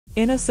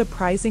In a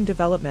surprising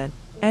development,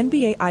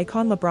 NBA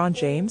icon LeBron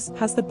James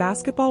has the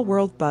basketball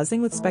world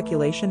buzzing with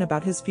speculation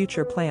about his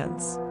future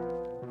plans.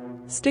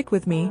 Stick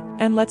with me,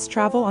 and let's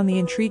travel on the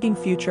intriguing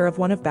future of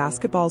one of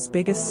basketball's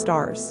biggest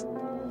stars.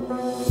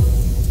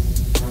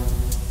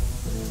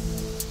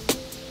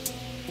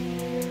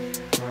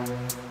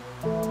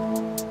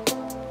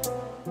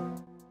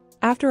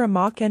 After a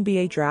mock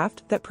NBA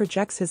draft that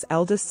projects his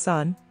eldest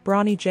son,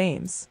 Bronny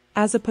James,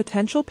 as a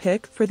potential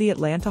pick for the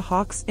Atlanta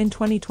Hawks in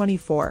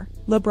 2024,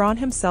 LeBron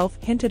himself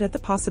hinted at the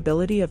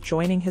possibility of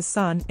joining his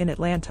son in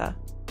Atlanta.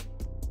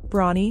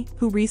 Bronny,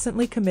 who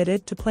recently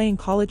committed to playing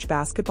college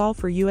basketball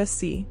for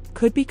USC,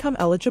 could become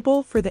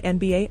eligible for the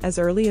NBA as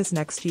early as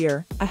next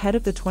year, ahead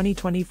of the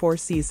 2024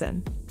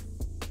 season.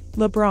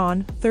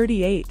 LeBron,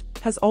 38,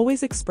 has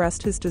always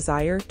expressed his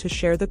desire to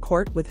share the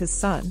court with his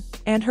son,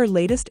 and her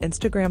latest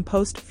Instagram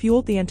post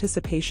fueled the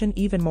anticipation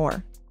even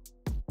more.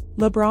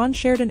 LeBron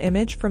shared an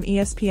image from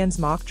ESPN's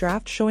mock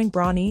draft showing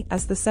Bronny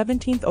as the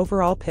 17th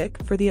overall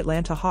pick for the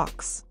Atlanta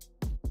Hawks.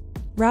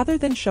 Rather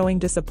than showing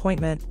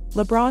disappointment,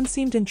 LeBron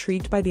seemed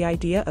intrigued by the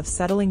idea of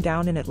settling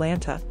down in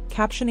Atlanta,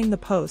 captioning the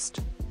post,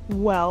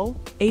 "Well,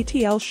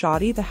 ATL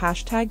shoddy, the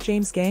hashtag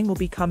James Gang will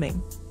be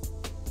coming."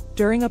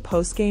 During a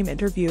post-game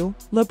interview,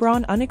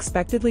 LeBron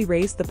unexpectedly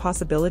raised the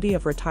possibility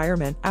of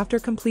retirement after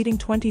completing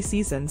 20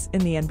 seasons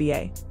in the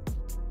NBA.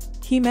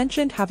 He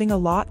mentioned having a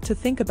lot to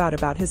think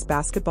about his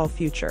basketball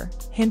future,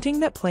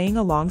 hinting that playing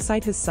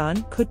alongside his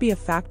son could be a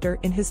factor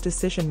in his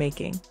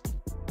decision-making.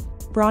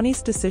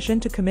 Bronny's decision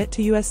to commit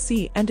to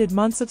USC ended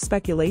months of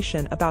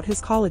speculation about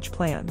his college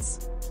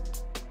plans.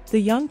 The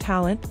young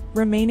talent,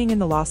 remaining in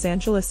the Los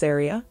Angeles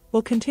area,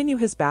 will continue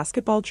his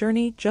basketball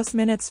journey just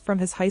minutes from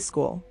his high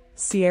school,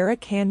 Sierra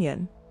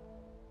Canyon.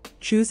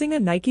 Choosing a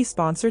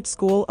Nike-sponsored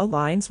school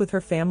aligns with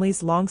her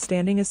family's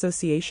long-standing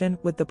association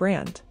with the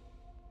brand.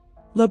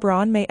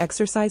 LeBron may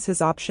exercise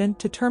his option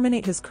to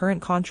terminate his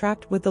current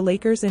contract with the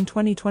Lakers in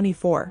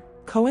 2024,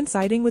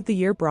 coinciding with the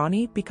year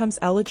Bronny becomes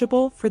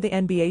eligible for the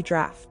NBA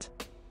draft.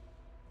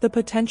 The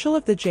potential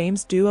of the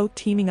James duo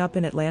teaming up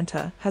in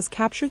Atlanta has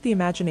captured the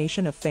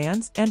imagination of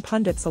fans and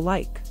pundits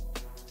alike.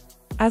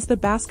 As the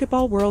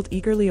basketball world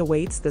eagerly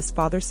awaits this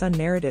father-son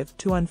narrative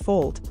to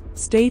unfold,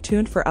 stay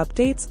tuned for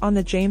updates on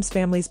the James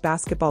family's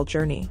basketball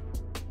journey.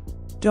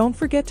 Don't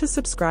forget to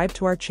subscribe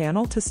to our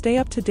channel to stay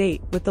up to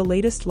date with the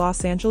latest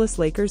Los Angeles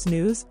Lakers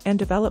news and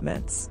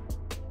developments.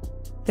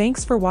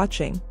 Thanks for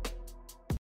watching.